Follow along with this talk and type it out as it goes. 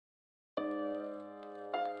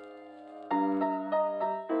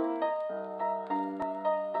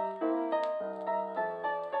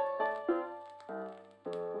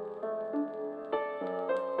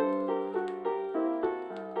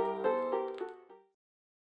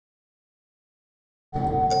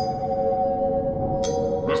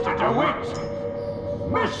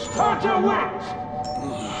Mr. DeWitt!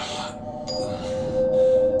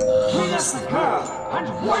 Clean up the curb and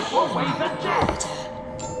wipe away the debt!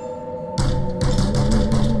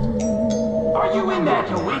 Are you in there,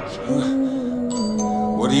 DeWitt?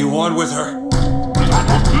 What do you want with her? We got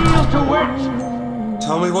a deal, DeWitt!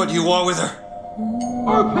 Tell me what you want with her.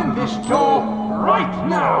 Open this door right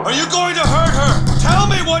now! Are you going to hurt her? Tell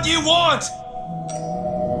me what you want!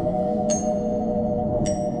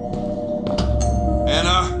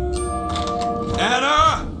 Anna?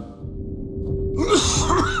 Anna!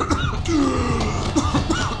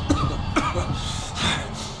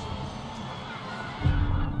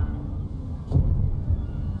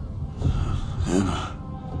 Anna.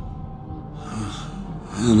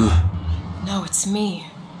 Anna. No, it's me,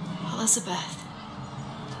 Elizabeth.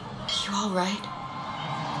 Are you all right?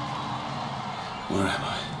 Where am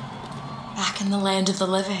I? Back in the land of the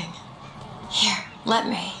living. Here, let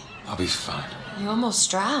me. I'll be fine. You almost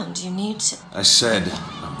drowned. You need to... I said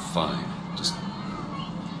I'm fine. Just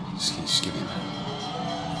give me a minute.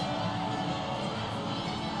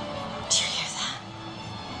 Do you hear that?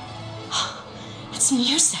 It's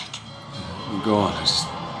music. Go on, I just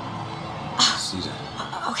need to...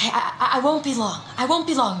 Okay, I won't be long. I won't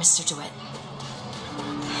be long, Mr. DeWitt.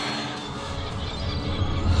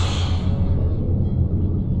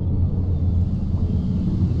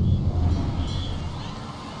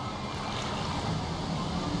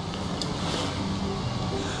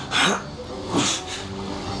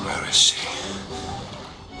 Where is she?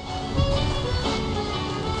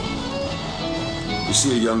 You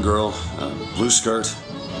see a young girl, blue skirt?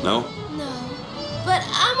 No? No. But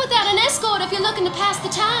I'm without an escort if you're looking to pass the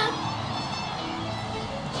time.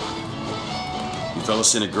 You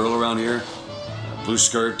fellas seen a girl around here? Blue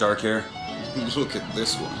skirt, dark hair? Look at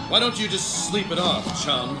this one. Why don't you just sleep it off,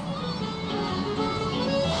 chum?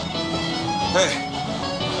 Hey,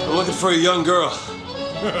 we're looking for a young girl.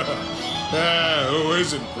 Who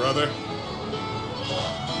isn't, brother?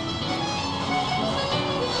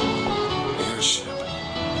 Airship.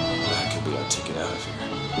 That could be our ticket out of here.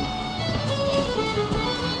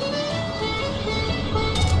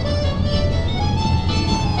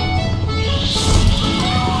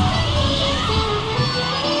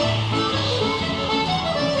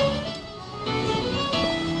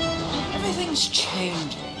 Everything's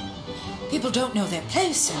changing. People don't know their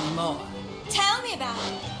place anymore. Tell me about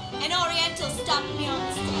it. An Oriental stopped me on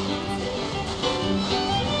the street.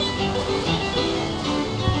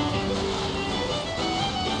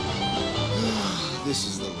 This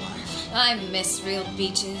is the life. I miss real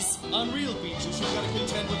beaches. On real beaches, you've got to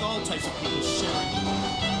contend with all types of people sharing.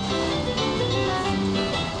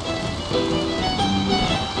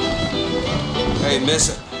 Hey, miss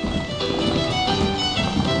it.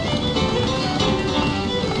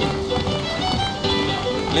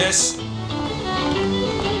 Miss.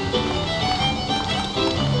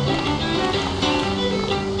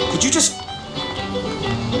 Could you just...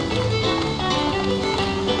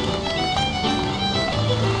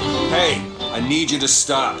 Hey, I need you to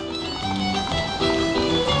stop.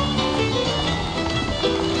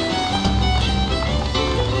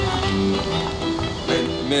 Hey,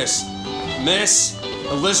 Miss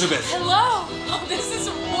Elizabeth. Hello! Oh, this is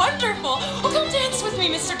wonderful! Oh, come dance with me,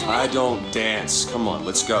 Mr. DeWitt. I don't dance. Come on,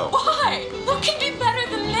 let's go. Why? What can be better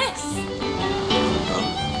than this?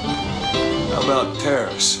 How about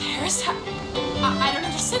Paris? Paris? I don't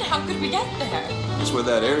understand. How could we get there? That's where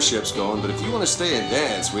that airship's going, but if you want to stay and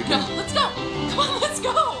dance, we can... No, let's go. Come on, let's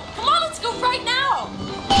go. Come on, let's go right now.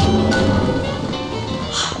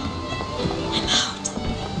 I'm out.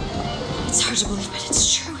 It's hard to believe, but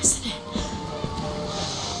it's true, isn't it?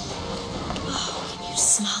 Oh, can you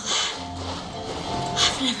smell that?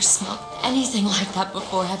 I've never smelled anything like that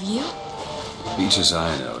before, have you? Beaches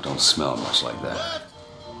I know don't smell much like that.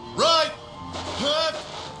 Right! Left!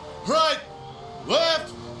 Right!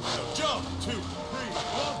 Left! Now jump! 2, 3, 1,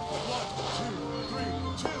 1, 2, 3,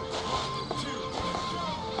 2,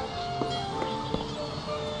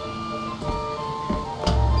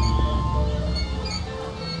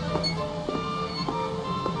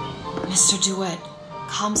 1, 2. Mr. DeWitt,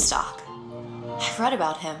 Comstock. I've read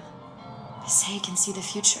about him. They say he can see the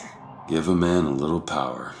future. Give a man a little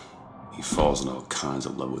power, he falls in all kinds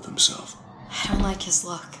of love with himself. I don't like his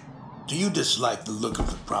look. Do you dislike the look of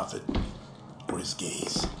the prophet or his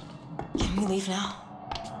gaze? Can we leave now?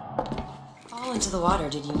 Fall into the water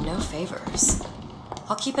did you no favors.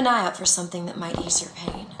 I'll keep an eye out for something that might ease your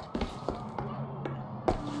pain.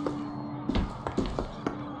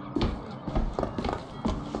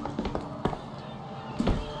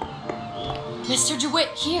 Mr. DeWitt,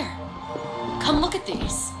 here. Come look at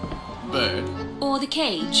these. Bird. Or the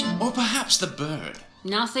cage. Or perhaps the bird.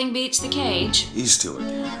 Nothing beats the cage. These two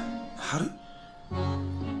again. How do...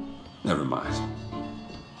 Never mind.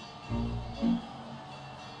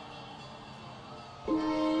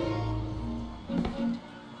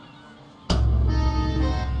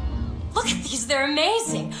 Look at these, they're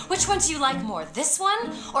amazing. Which one do you like more, this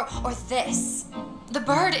one or this? The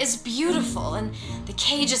bird is beautiful and the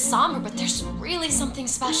cage is somber, but there's really something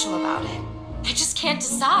special about it. I just can't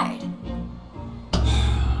decide.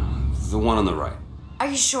 The one on the right. Are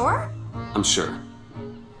you sure? I'm sure.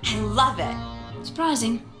 I love it.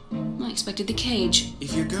 Surprising. I expected the cage.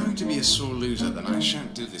 If you're going to be a sore loser, then I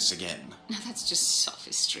shan't do this again. Now that's just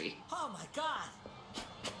sophistry. Oh my god!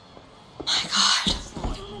 My God.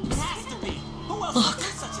 It has to be! Who else Look. would do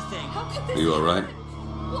such a thing? How could this? Are you alright?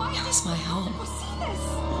 It was my home. See this?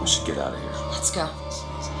 We should get out of here. Let's go.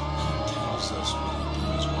 Tells us what he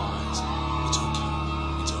does wise. It's okay.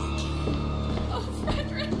 It's okay. Oh,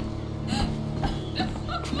 Frederick.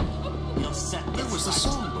 You'll set this That was the right.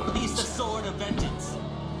 songbird. He's the sword of vengeance.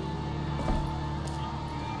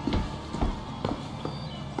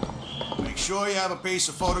 Make sure you have a piece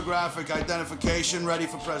of photographic identification ready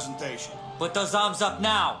for presentation. Put those arms up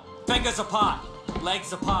now. Fingers apart.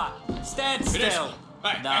 Legs apart. Stand It is. still.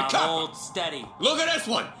 Hey, Now hey, cop. hold steady. Look at this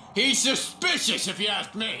one! He's suspicious, if you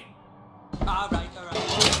ask me. All right, all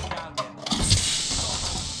right. Down there.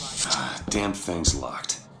 Damn thing's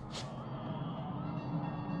locked.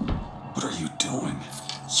 What are you doing?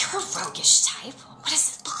 You're a roguish type. What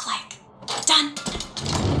does it look like? Done.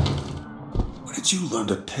 Where did you learn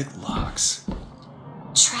to pick locks?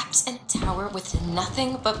 Trapped in a tower with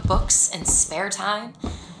nothing but books and spare time?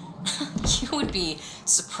 You would be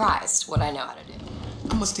surprised what I know how to do.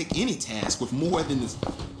 I must take any task with more than this.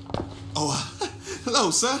 Oh,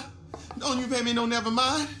 hello, sir. Don't you pay me no never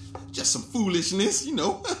mind? Just some foolishness, you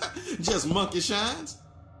know. Just monkey shines.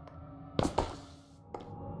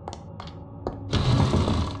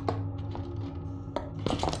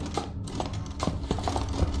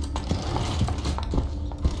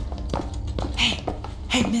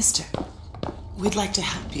 Hey, mister. We'd like to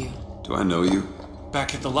help you. Do I know you?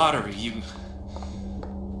 Back at the lottery,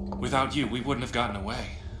 without you, we wouldn't have gotten away.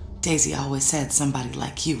 Daisy always said somebody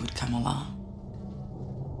like you would come along.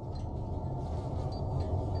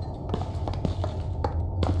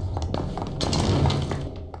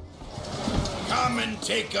 Come and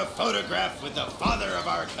take a photograph with the father of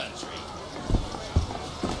our country.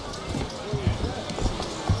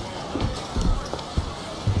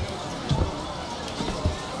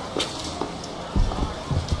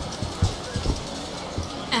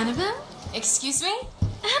 Annabelle? Excuse me?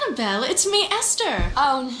 Annabelle, it's me, Esther.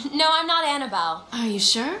 Oh, no, I'm not Annabelle. Are you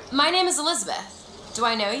sure? My name is Elizabeth. Do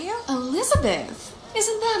I know you? Elizabeth.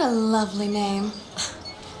 Isn't that a lovely name?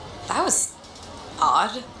 That was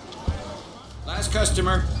odd. Last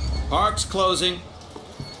customer. Park's closing.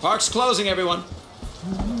 Park's closing, everyone.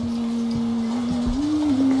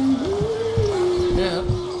 Yeah,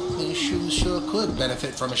 these shoes sure could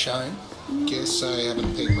benefit from a shine. Guess I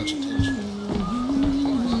haven't paid much attention.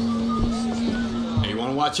 Hey, you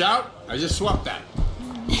want to watch out? I just swapped that.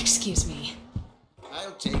 Excuse me.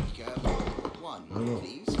 I'll take one,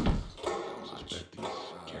 please. How much?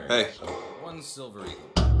 Hey, One silver eagle.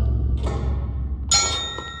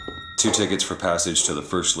 2 tickets for passage to the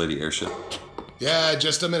First Lady airship. Yeah,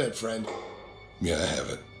 just a minute, friend. Yeah, I have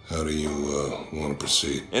it. How do you, want to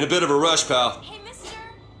proceed? In a bit of a rush, pal. Hey, mister.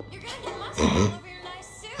 You're gonna get mustard all over your nice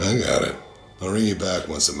suit. I got it. I'll ring you back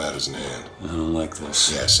once the matter's in hand. I don't like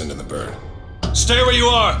this. Yeah, send in the bird. Stay where you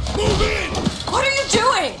are! Move in! What are you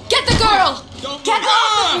doing? Get the girl! Don't Get move.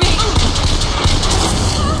 off of me!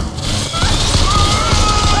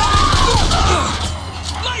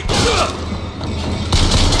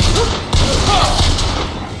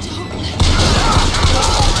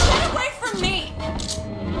 Get away from me!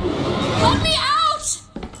 Let me out!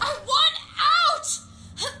 I want out!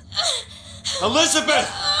 Elizabeth!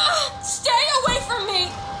 Stay away from me!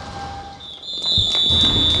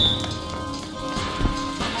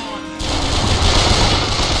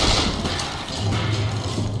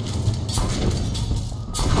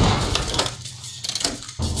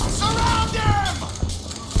 Surround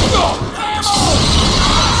him!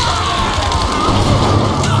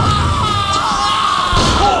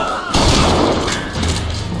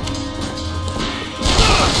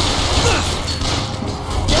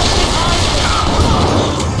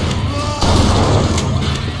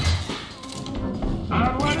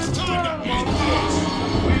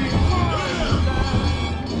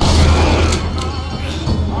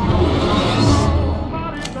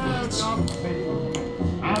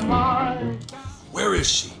 Where is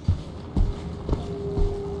she?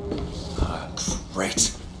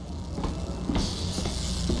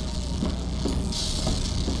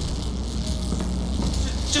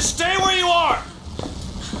 Just stay where you are!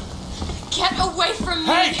 Get away from me!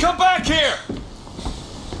 Hey, come back here!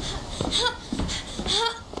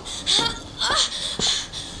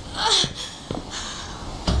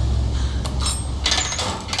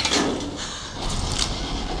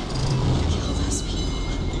 Kill those people.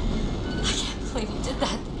 I can't believe you did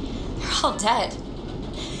that. They're all dead.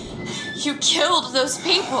 You killed those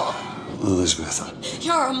people. Elizabeth,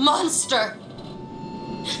 You're a monster.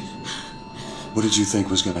 what did you think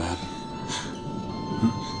was gonna happen?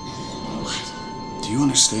 What? Do you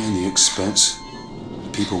understand the expense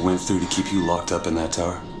people went through to keep you locked up in that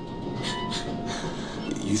tower?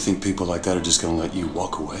 You think people like that are just gonna let you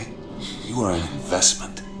walk away? You are an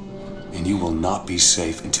investment, and you will not be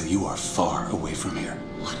safe until you are far away from here.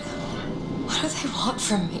 What do they want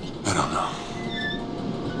from me? I don't know.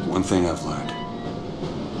 One thing I've learned.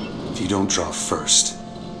 If you don't draw first,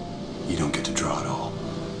 you don't get to draw at all.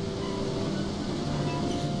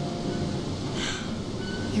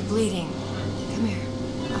 You're bleeding. Come here.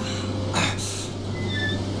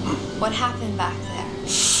 What happened back there?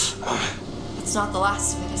 It's not the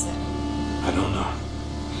last of it, is it? I don't know.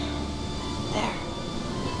 There.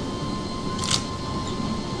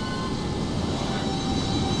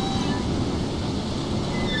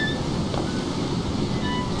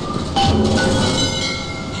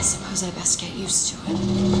 I suppose I best get used to it.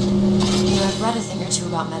 You know, I've read a thing or two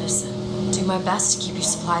about medicine. Do my best to keep you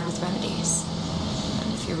supplied with remedies.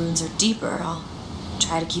 And if your wounds are deeper, I'll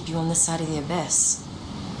try to keep you on this side of the abyss.